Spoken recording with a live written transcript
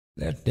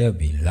Let there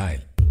be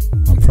light.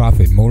 I'm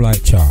Prophet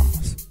Molite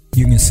Charles.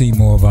 You can see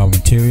more of our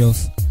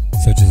materials,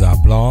 such as our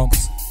blogs,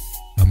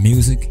 our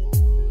music,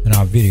 and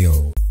our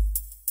videos.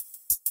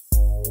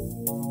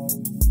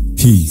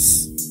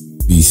 Peace,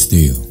 be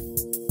still.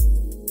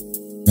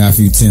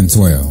 Matthew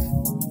 10:12.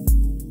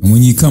 And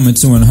when ye come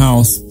into an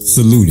house,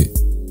 salute it.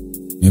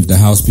 And if the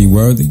house be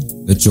worthy,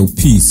 let your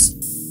peace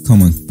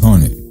come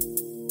upon it.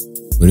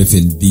 But if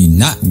it be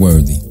not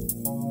worthy,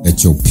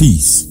 let your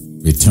peace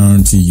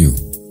return to you.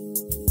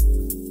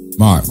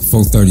 Mark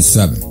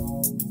 4:37.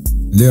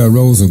 There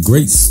arose a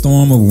great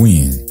storm of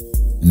wind,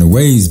 and the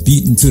waves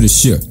beat into the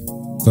ship,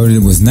 so that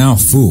it was now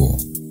full.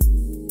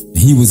 And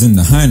he was in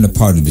the hinder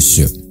part of the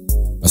ship,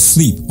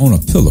 asleep on a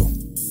pillow.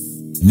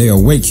 And they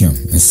awake him,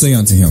 and say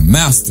unto him,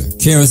 Master,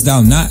 carest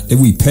thou not that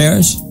we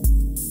perish?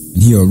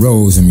 And he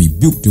arose and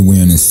rebuked the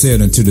wind, and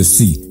said unto the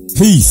sea,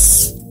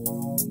 Peace,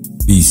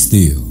 be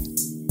still.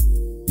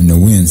 And the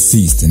wind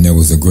ceased, and there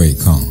was a great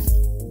calm.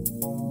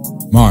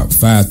 Mark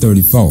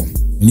 5:34.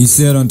 And he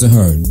said unto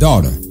her,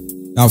 Daughter,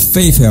 thy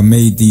faith hath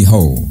made thee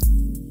whole.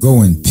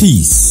 Go in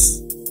peace,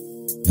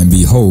 and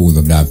be whole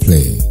of thy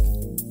plague.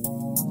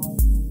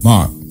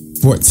 Mark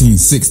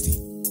 14:60.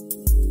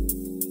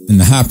 And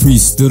the high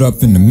priest stood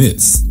up in the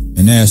midst,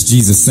 and asked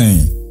Jesus,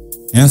 saying,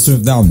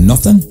 Answerest thou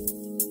nothing?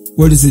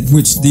 What is it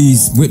which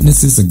these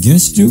witnesses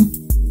against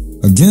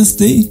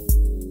thee?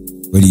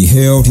 But he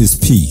held his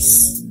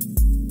peace,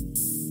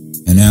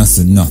 and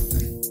answered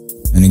nothing.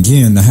 And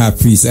again the high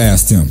priest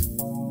asked him,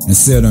 and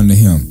said unto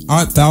him,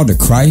 Art thou the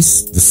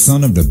Christ, the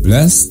Son of the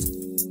Blessed?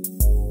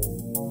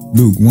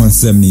 Luke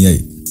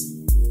 1:78.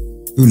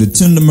 Through the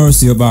tender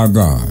mercy of our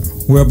God,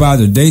 whereby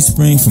the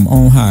dayspring from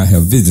on high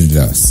have visited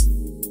us,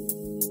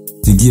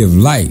 to give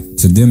light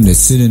to them that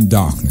sit in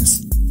darkness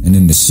and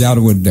in the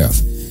shadow of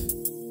death,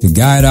 to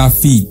guide our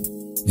feet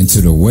into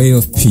the way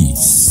of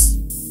peace.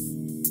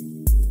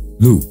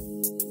 Luke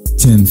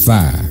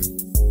 10:5.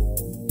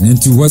 And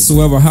into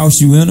whatsoever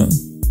house you enter,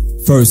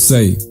 first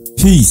say,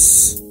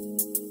 Peace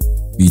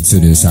be to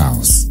this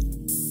house.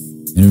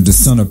 And if the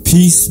Son of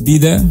Peace be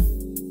there,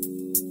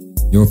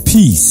 your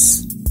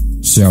peace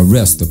shall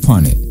rest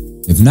upon it.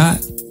 If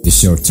not, it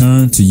shall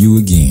turn to you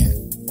again.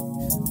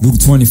 Luke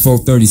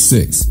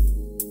 24:36.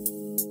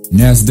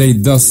 And as they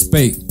thus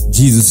spake,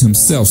 Jesus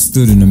himself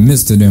stood in the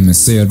midst of them and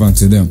said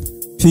unto them,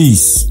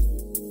 Peace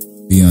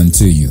be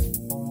unto you.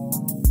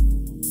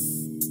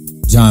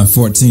 John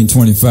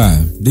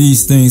 14:25.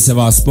 These things have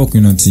I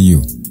spoken unto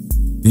you,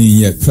 being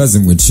yet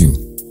present with you.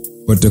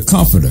 But the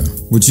Comforter,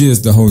 which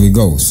is the Holy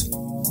Ghost,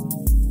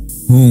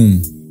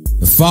 whom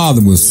the Father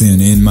will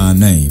send in my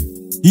name,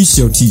 he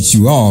shall teach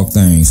you all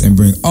things, and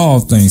bring all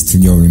things to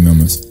your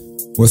remembrance,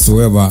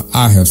 whatsoever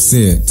I have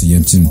said to you.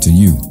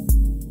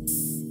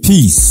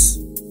 Peace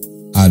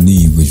I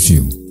leave with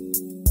you.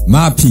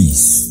 My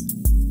peace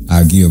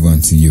I give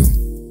unto you.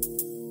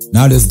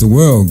 Not as the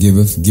world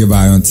giveth, give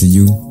I unto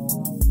you.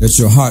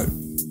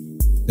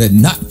 Let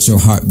not your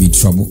heart be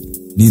troubled,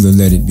 neither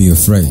let it be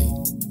afraid.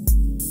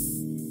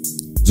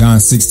 John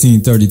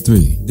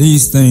 16:33.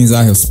 These things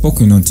I have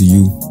spoken unto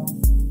you,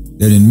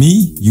 that in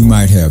me you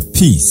might have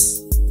peace.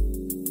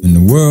 In the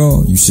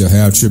world you shall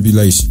have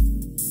tribulation.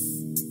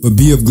 But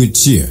be of good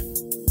cheer.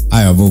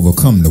 I have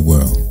overcome the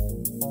world.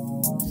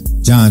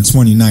 John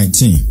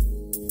 20:19.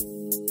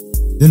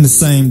 Then the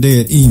same day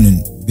at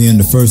evening, being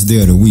the first day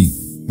of the week,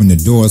 when the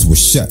doors were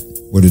shut,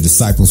 where the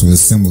disciples were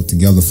assembled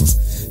together for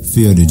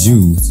fear of the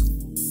Jews,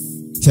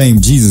 came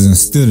Jesus and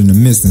stood in the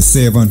midst and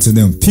said unto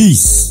them,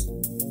 Peace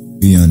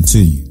be unto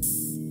you.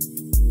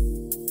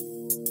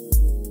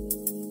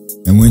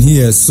 And when he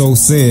had so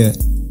said,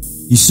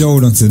 he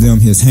showed unto them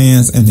his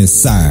hands and his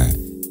side.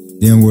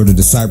 Then were the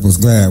disciples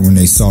glad when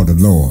they saw the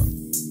Lord.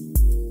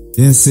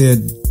 Then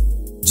said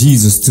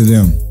Jesus to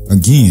them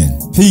again,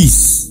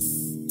 Peace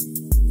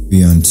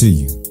be unto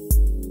you.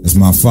 As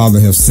my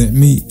Father hath sent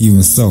me,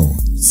 even so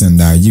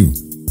send I you.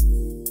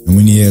 And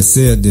when he had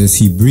said this,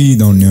 he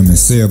breathed on them and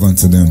said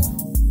unto them,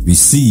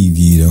 Receive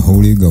ye the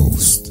Holy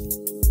Ghost.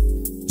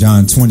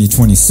 John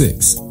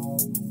 20:26.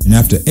 And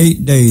after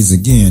 8 days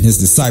again, his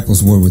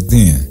disciples were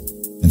within,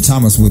 and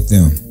Thomas with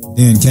them.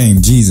 Then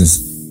came Jesus,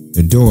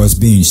 the doors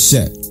being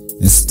shut,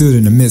 and stood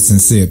in the midst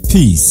and said,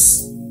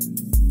 Peace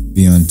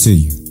be unto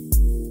you.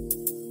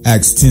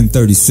 Acts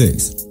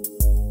 10:36.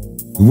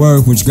 The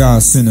word which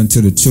God sent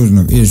unto the children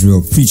of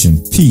Israel, preaching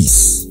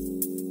peace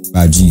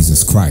by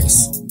Jesus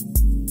Christ.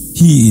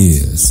 He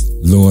is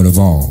Lord of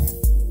all.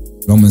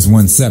 Romans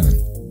 1:7.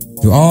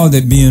 To all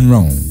that be in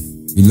Rome,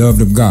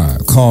 beloved of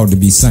God, called to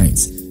be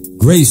saints,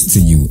 grace to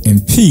you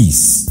and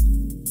peace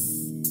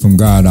from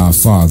God our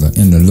Father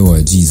and the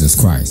Lord Jesus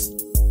Christ.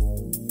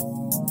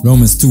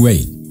 Romans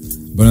 2:8.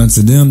 But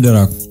unto them that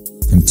are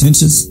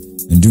contentious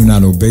and do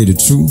not obey the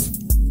truth,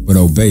 but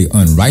obey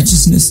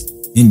unrighteousness,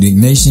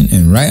 indignation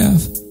and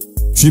wrath,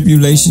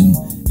 tribulation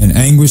and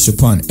anguish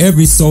upon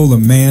every soul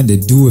of man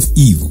that doeth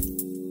evil,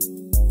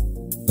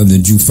 of the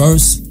Jew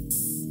first,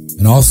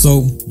 and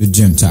also the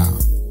Gentile.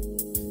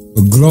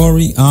 But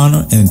glory,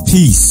 honor, and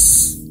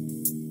peace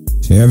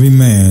to every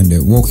man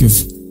that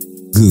walketh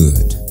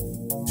good,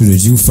 to the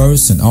Jew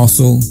first and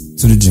also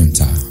to the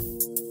Gentile.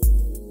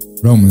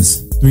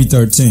 Romans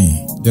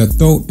 3:13. Their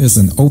throat is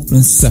an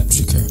open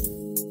sepulchre.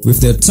 With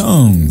their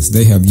tongues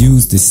they have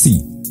used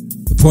deceit.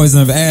 The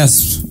poison of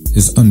asps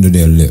is under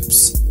their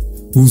lips,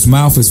 whose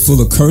mouth is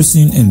full of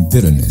cursing and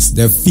bitterness.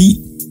 Their feet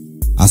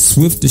are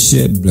swift to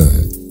shed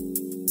blood.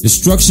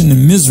 Destruction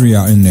and misery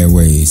are in their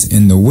ways.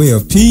 In the way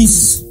of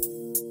peace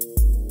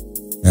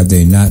have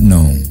they not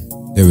known.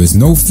 There is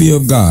no fear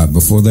of God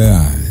before their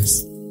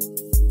eyes.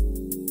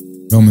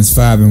 Romans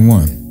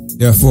 5:1.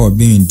 Therefore,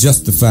 being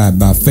justified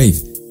by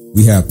faith,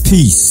 we have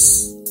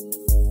peace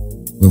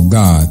with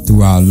God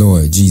through our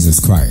Lord Jesus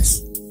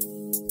Christ.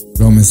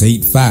 Romans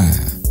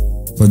 8:5.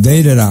 For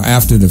they that are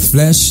after the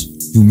flesh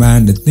do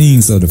mind the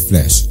things of the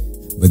flesh,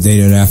 but they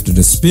that are after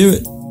the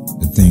Spirit,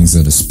 the things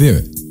of the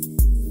Spirit.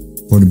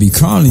 For to be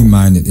carnally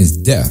minded is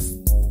death,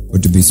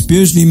 but to be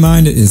spiritually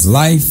minded is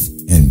life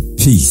and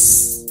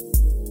peace.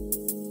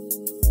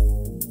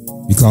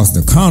 Because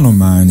the carnal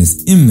mind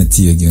is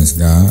enmity against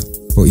God,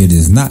 for it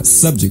is not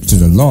subject to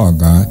the law of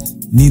God,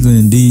 neither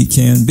indeed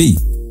can be.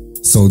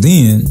 So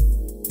then,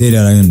 they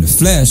that are in the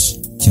flesh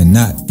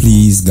cannot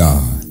please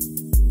God.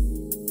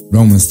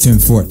 Romans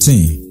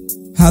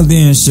 10:14. How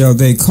then shall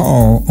they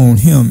call on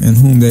him in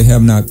whom they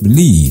have not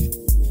believed?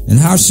 And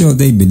how shall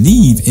they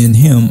believe in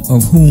him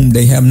of whom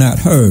they have not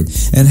heard?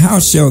 And how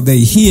shall they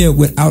hear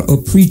without a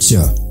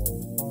preacher?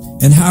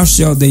 And how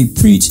shall they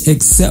preach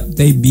except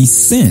they be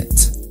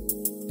sent?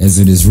 As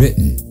it is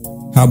written,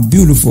 how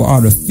beautiful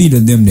are the feet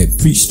of them that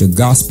preach the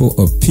gospel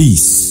of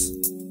peace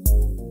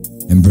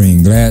and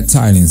bring glad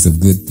tidings of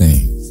good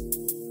things.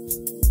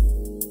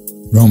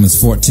 Romans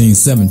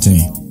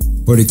 14:17.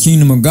 For the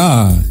kingdom of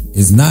God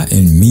is not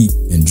in meat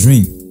and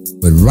drink,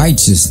 but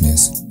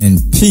righteousness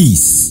and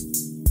peace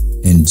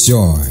and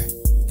joy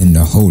in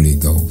the Holy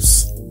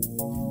Ghost.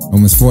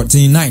 Romans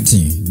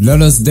 14:19.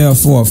 Let us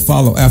therefore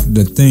follow after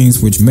the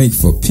things which make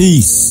for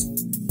peace,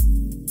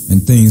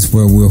 and things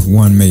wherewith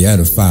one may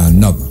edify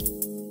another.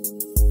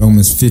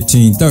 Romans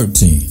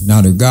 15:13.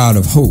 Now the God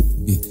of hope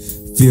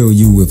fill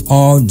you with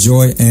all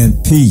joy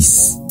and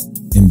peace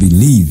in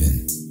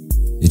believing,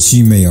 that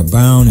ye may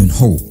abound in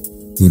hope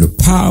through the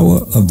power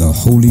of the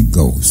Holy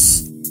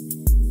Ghost.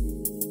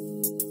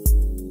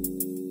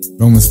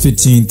 Romans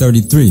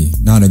 15:33.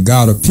 Now the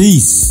God of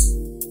peace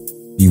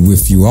be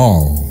with you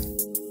all.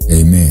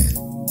 Amen.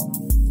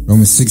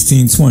 Romans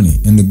 16:20.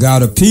 And the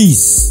God of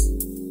peace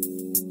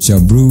shall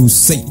bruise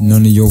Satan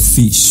under your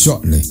feet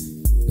shortly.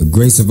 The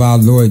grace of our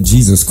Lord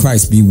Jesus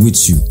Christ be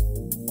with you.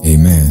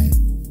 Amen.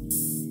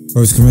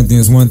 1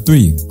 Corinthians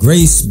 1:3.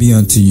 Grace be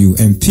unto you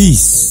and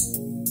peace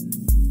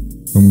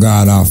from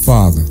God our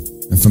Father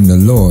and from the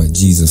Lord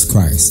Jesus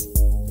Christ.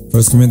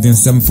 1 Corinthians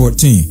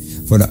 7:14.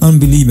 For the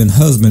unbelieving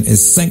husband is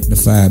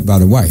sanctified by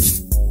the wife,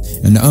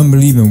 and the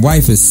unbelieving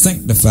wife is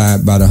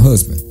sanctified by the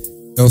husband.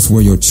 Else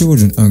were your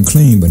children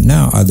unclean, but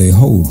now are they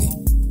holy.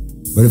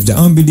 But if the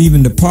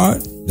unbelieving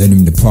depart, let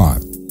him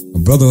depart. A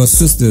brother or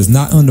sister is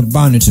not under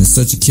bondage in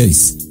such a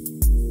case,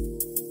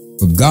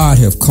 but God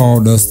hath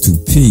called us to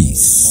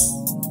peace.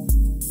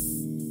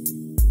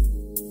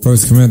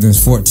 1 Corinthians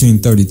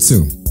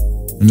 14:32.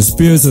 And the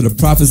spirits of the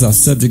prophets are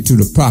subject to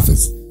the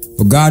prophets,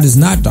 for God is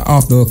not the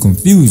author of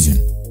confusion,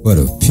 but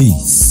of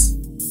peace,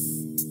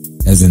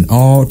 as in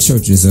all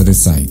churches of the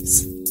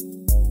saints.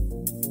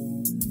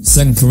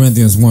 2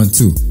 Corinthians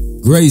 1:2.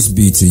 Grace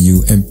be to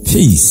you and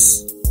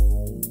peace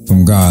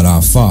from God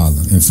our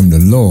Father and from the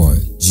Lord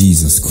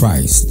Jesus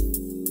Christ.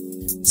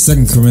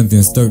 2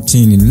 Corinthians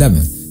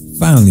 13:11.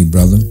 Finally,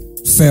 brethren,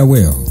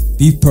 farewell.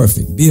 Be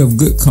perfect. Be of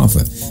good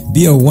comfort.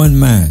 Be of one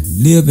mind.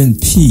 Live in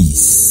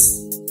peace.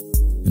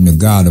 And the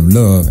God of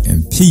love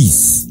and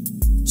peace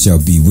shall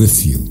be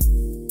with you.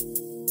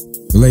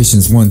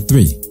 Galatians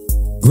 1:3.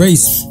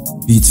 Grace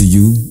be to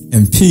you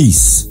and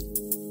peace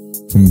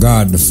from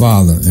God the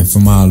Father and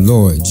from our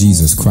Lord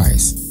Jesus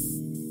Christ.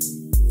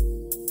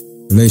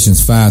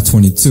 Galatians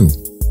 5:22.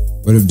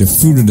 But if the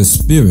fruit of the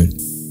Spirit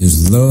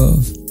is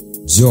love,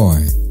 joy,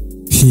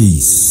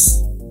 peace,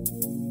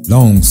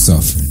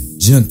 long-suffering,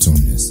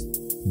 gentleness,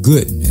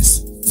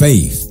 goodness,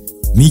 faith,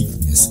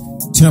 meekness,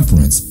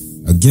 temperance,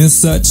 against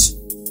such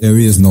there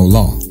is no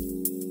law.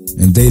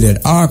 And they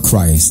that are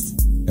Christ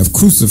have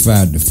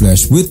crucified the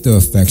flesh with the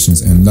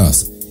affections and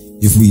lusts.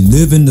 If we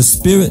live in the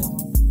Spirit,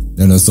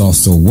 let us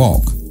also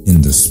walk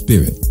in the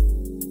Spirit.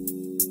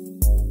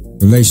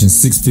 Galatians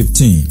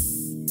 6:15.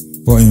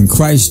 For in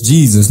Christ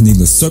Jesus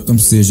neither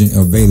circumcision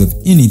availeth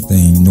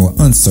anything nor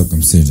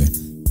uncircumcision,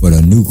 but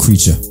a new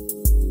creature.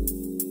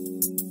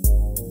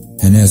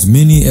 And as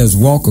many as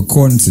walk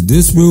according to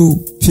this rule,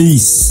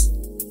 peace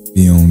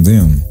be on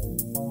them,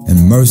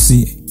 and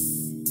mercy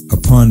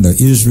upon the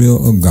Israel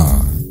of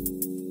God.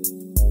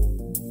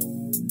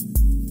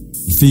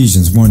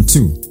 Ephesians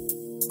 1:2.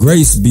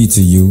 Grace be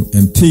to you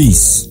and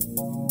peace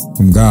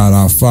from God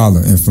our Father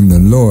and from the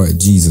Lord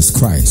Jesus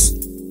Christ.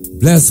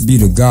 Blessed be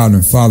the God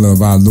and Father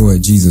of our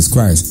Lord Jesus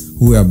Christ,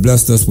 who have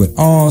blessed us with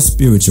all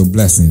spiritual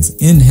blessings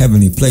in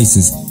heavenly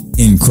places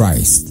in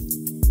Christ.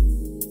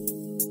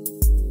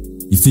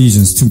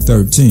 Ephesians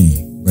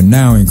 2:13. But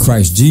now in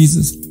Christ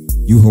Jesus,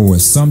 you who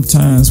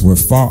sometimes were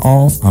far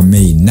off are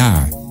made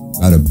nigh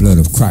by the blood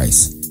of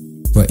Christ.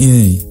 For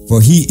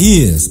he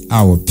is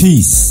our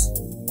peace,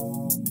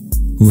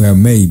 who have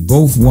made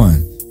both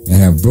one, and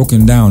have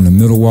broken down the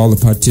middle wall of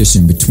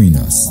partition between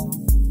us,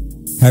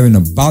 having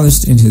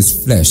abolished in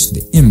his flesh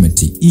the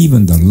enmity,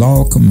 even the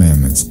law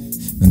commandments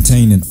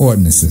contained in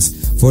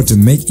ordinances, for to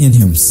make in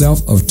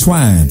himself of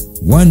twine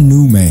one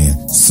new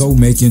man, so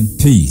making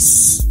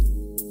peace,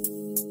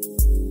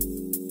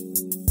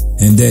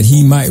 and that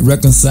he might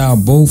reconcile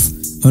both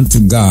unto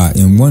God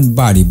in one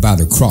body by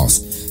the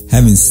cross,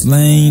 having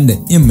slain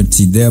the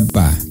enmity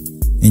thereby,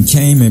 and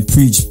came and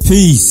preached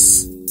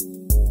peace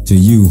to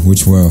you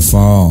which were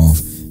afar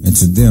off, and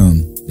to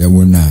them that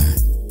were nigh.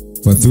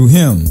 For through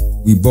him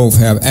we both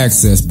have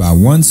access by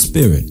one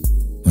Spirit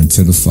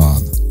unto the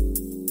Father.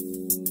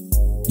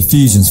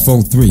 Ephesians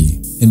 4:3,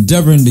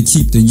 endeavoring to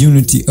keep the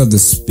unity of the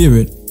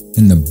Spirit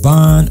in the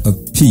bond of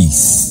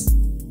peace.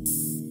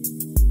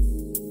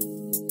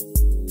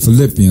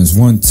 Philippians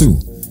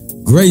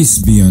 1:2, grace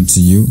be unto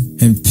you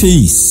and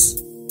peace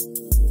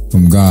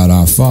from God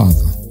our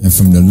Father and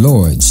from the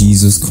Lord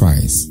Jesus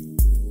Christ.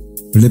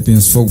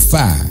 Philippians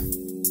 4:5,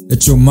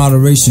 let your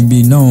moderation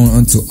be known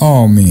unto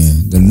all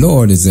men. The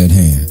Lord is at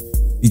hand.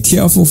 Be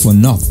careful for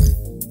nothing,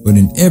 but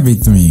in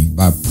everything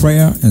by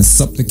prayer and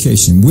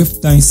supplication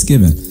with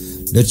thanksgiving,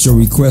 let your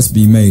requests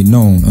be made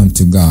known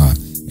unto God.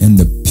 And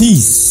the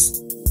peace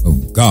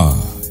of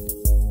God,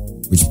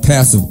 which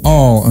passeth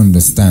all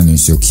understanding,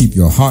 shall keep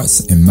your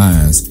hearts and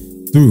minds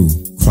through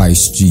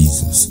Christ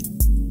Jesus.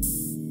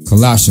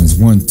 Colossians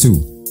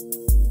 1:2,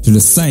 to the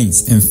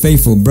saints and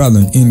faithful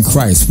brethren in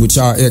Christ which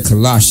are at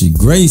Colossae,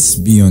 grace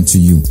be unto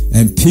you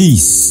and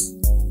peace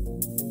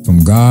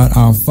from God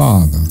our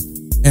Father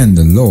and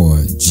the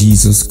Lord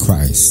Jesus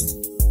Christ.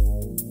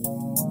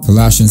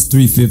 Colossians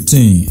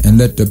 3:15, and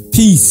let the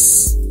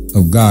peace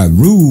of God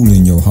rule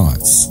in your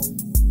hearts,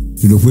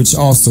 to the which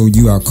also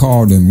you are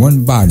called in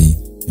one body,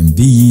 and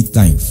be ye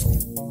thankful.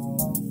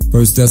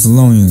 1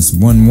 Thessalonians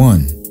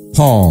 1:1,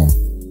 Paul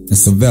and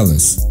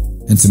Silvanus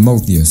and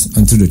Timotheus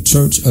unto the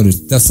church of the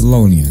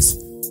Thessalonians,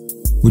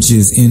 which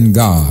is in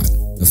God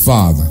the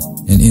Father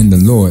and in the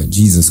Lord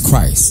Jesus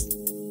Christ.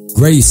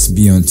 Grace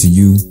be unto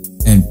you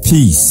and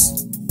peace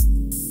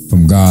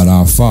from God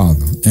our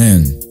Father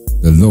and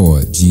the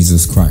Lord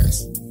Jesus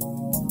Christ.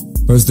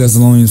 1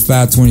 Thessalonians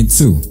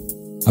 5:22,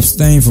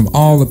 abstain from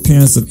all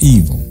appearance of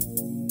evil,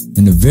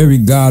 and the very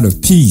God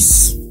of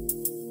peace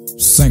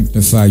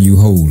sanctify you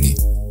wholly.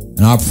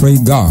 And I pray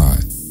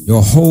God,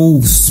 your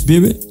whole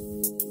spirit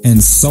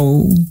and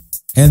soul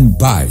and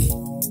body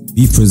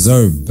be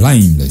preserved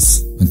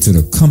blameless until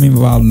the coming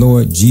of our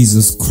Lord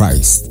Jesus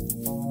Christ.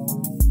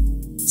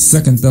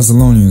 2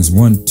 Thessalonians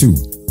 1:2,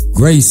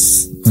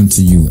 grace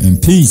unto you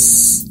and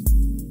peace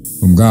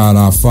from God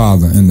our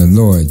Father and the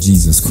Lord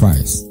Jesus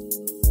Christ.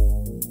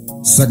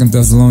 2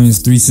 Thessalonians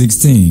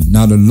 3:16,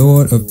 now the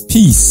Lord of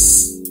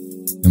peace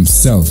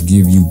himself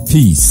give you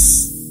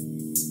peace.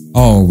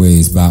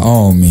 Always, by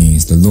all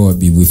means, the Lord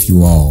be with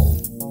you all.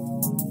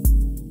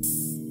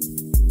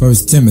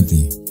 1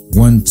 Timothy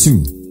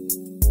 1:2,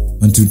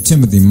 unto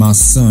Timothy my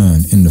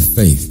son in the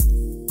faith,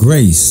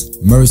 grace,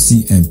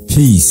 mercy, and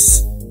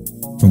peace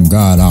from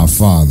God our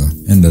Father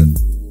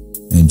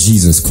and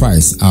Jesus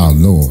Christ our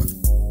Lord.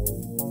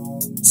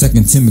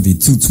 2 Timothy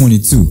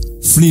 2:22,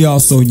 flee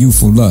also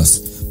youthful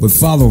lust, but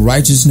follow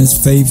righteousness,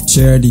 faith,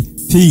 charity,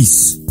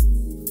 peace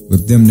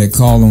with them that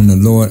call on the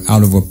Lord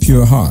out of a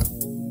pure heart.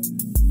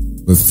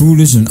 But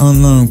foolish and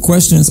unlearned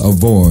questions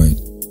avoid,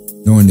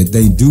 knowing that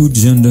they do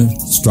gender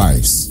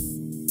strifes.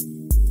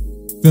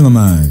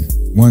 Philemon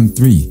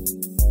 1:3,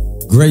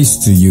 grace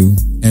to you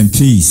and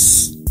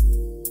peace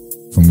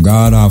from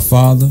God our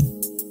Father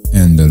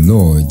and the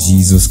Lord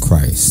Jesus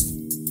Christ.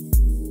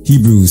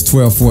 Hebrews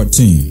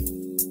 12:14,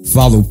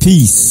 follow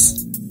peace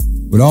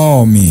with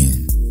all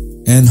men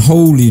and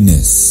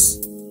holiness,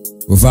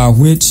 without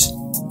which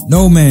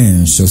no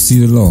man shall see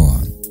the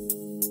Lord.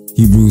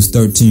 Hebrews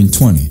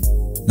 13:20,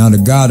 now the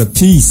God of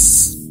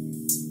peace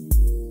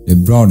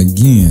that brought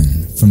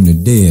again from the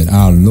dead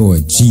our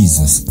Lord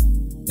Jesus,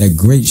 that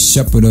great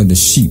shepherd of the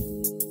sheep,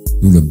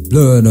 through the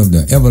blood of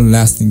the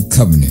everlasting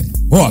covenant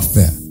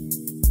warfare,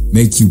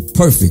 make you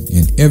perfect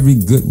in every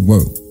good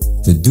work,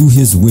 to do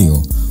his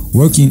will,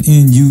 working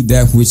in you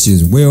that which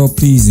is well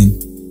pleasing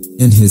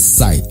in his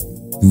sight,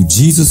 through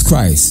Jesus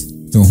Christ,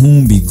 to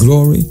whom be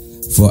glory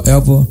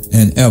forever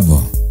and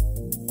ever.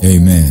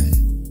 Amen.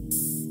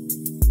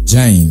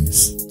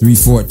 James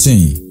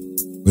 3:14,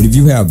 but if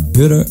you have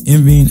bitter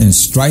envying and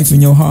strife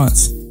in your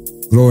hearts,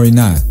 glory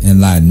not and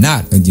lie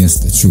not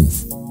against the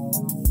truth.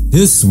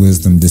 This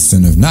wisdom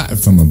descendeth not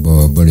from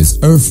above, but is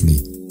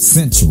earthly,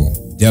 sensual,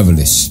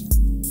 devilish.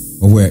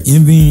 For where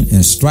envying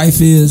and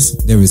strife is,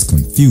 there is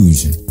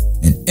confusion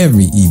and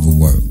every evil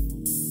work.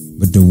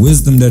 But the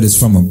wisdom that is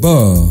from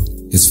above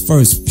is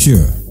first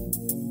pure,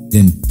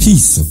 then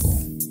peaceable,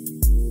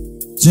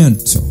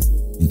 gentle,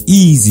 and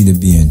easy to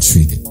be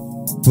entreated,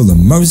 full of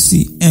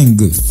mercy and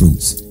good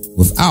fruits,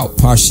 without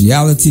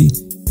partiality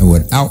and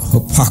without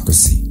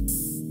hypocrisy.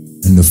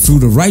 And the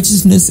fruit of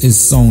righteousness is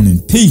sown in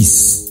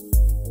peace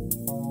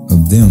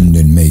of them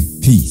that make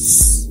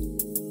peace.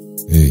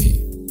 Hey.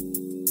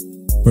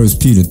 1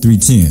 Peter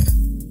 3:10.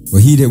 For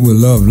he that will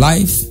love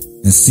life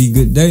and see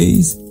good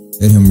days,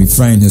 let him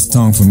refrain his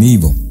tongue from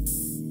evil,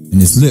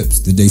 and his lips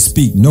that they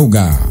speak no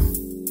guile.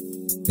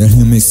 Let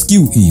him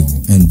eschew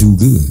evil and do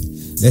good.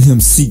 Let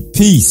him seek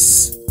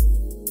peace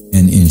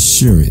and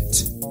ensure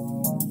it.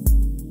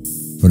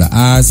 For the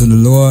eyes of the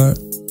Lord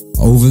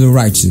are over the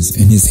righteous,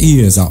 and his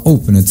ears are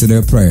open unto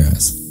their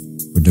prayers.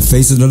 But the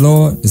face of the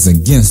Lord is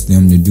against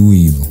them that do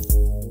evil.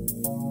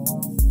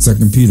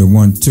 2 Peter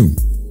 1:2.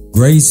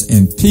 Grace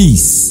and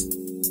peace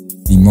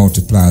be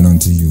multiplied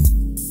unto you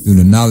through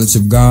the knowledge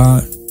of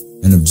God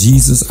and of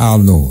Jesus our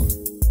Lord,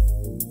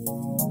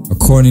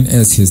 according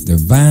as his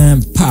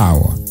divine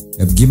power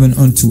have given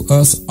unto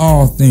us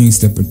all things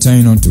that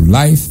pertain unto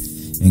life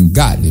and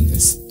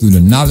godliness, through the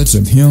knowledge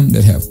of him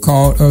that hath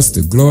called us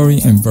to glory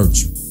and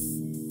virtue.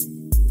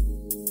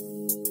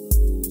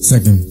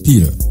 2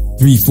 Peter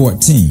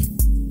 3:14.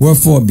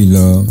 Wherefore,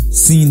 beloved,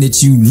 seeing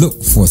that you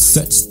look for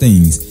such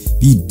things,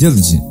 be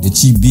diligent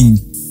that ye be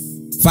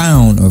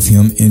found of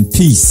him in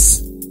peace,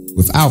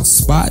 without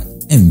spot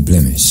and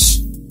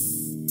blemish.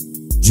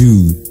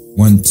 Jude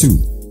 1:2.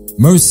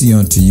 Mercy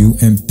unto you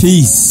and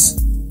peace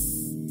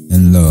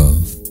and love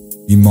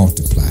be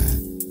multiplied.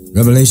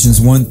 Revelations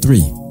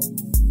 1:3.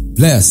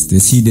 Blessed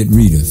is he that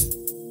readeth,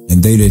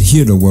 and they that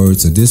hear the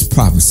words of this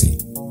prophecy,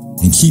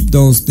 and keep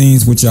those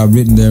things which are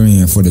written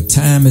therein, for the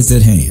time is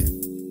at hand.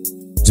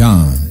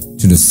 John,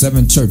 to the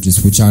 7 churches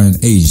which are in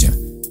Asia,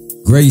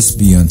 grace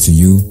be unto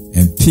you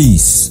and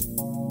peace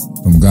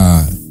from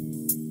God,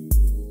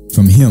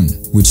 from him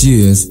which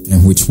is,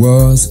 and which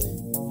was,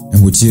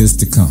 and which is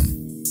to come.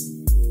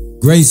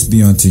 Grace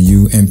be unto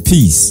you and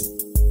peace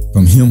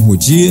from him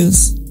which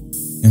is,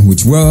 and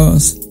which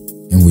was,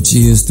 and which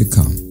is to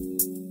come,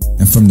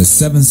 and from the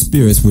 7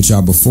 spirits which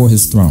are before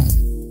his throne,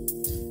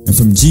 and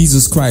from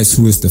Jesus Christ,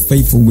 who is the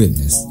faithful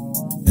witness,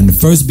 and the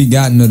first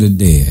begotten of the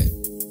dead,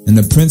 and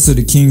the prince of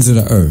the kings of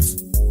the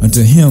earth,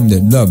 unto him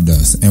that loved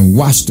us and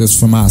washed us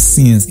from our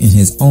sins in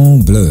his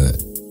own blood,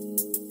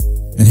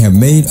 and have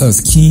made us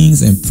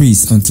kings and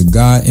priests unto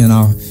God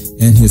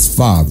and his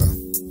Father.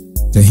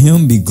 To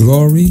him be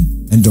glory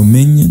and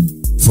dominion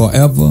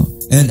forever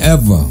and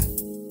ever.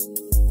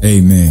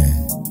 Amen.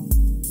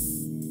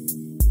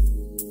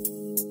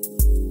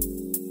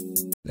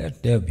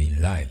 Let there be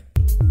light.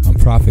 I'm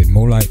Prophet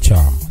Molite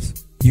Charles.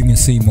 You can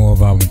see more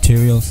of our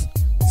materials,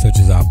 such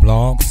as our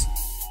blogs,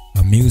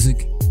 our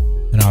music,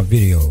 and our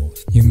videos.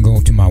 You can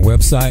go to my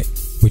website,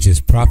 which is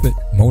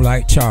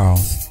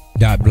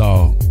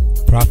prophetmolitecharles.blog,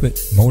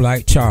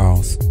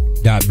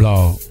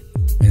 prophetmolitecharles.blog,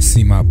 and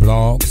see my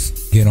blogs,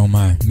 get on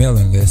my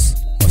mailing list,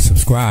 or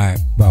subscribe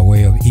by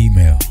way of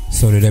email,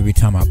 so that every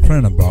time I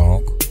print a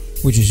blog,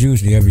 which is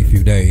usually every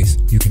few days,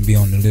 you can be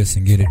on the list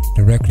and get it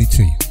directly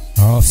to you.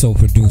 I also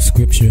produce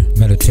scripture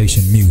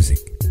meditation music,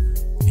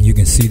 and you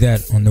can see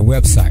that on the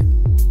website,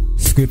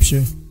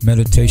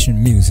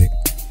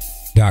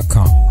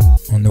 scripturemeditationmusic.com.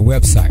 On the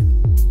website,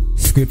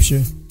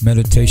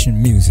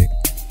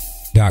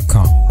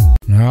 scripturemeditationmusic.com.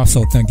 And I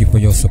also thank you for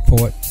your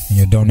support and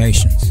your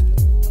donations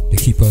to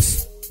keep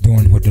us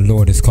doing what the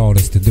Lord has called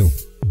us to do.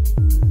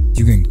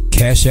 You can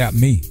cash out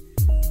me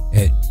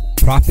at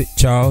Prophet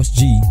Charles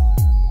G.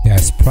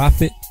 That's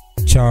Prophet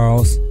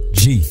Charles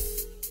G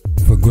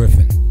for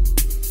Griffin.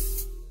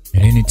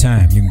 At any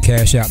time, you can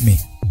cash out me,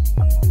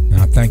 and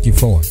I thank you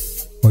for it.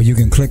 Or you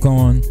can click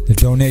on the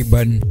donate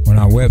button on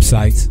our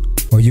websites,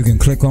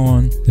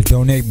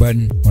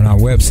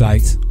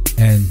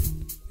 and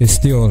it's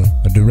still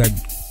a direct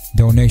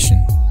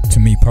donation to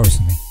me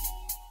personally.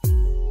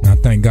 And I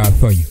thank God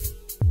for you.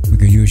 We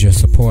could use your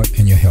support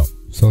and your help.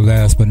 So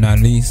last but not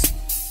least,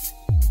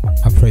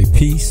 I pray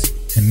peace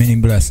and many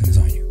blessings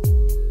on you.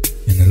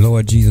 In the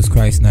Lord Jesus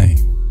Christ's name,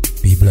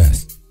 be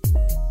blessed.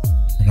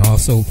 And I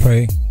also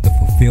pray the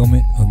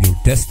fulfillment of your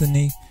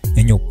destiny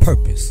and your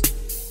purpose,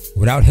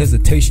 without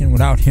hesitation,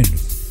 without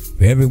hindrance,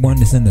 for everyone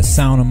that's in the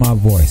sound of my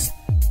voice.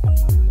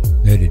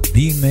 Let it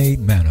be made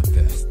manifest.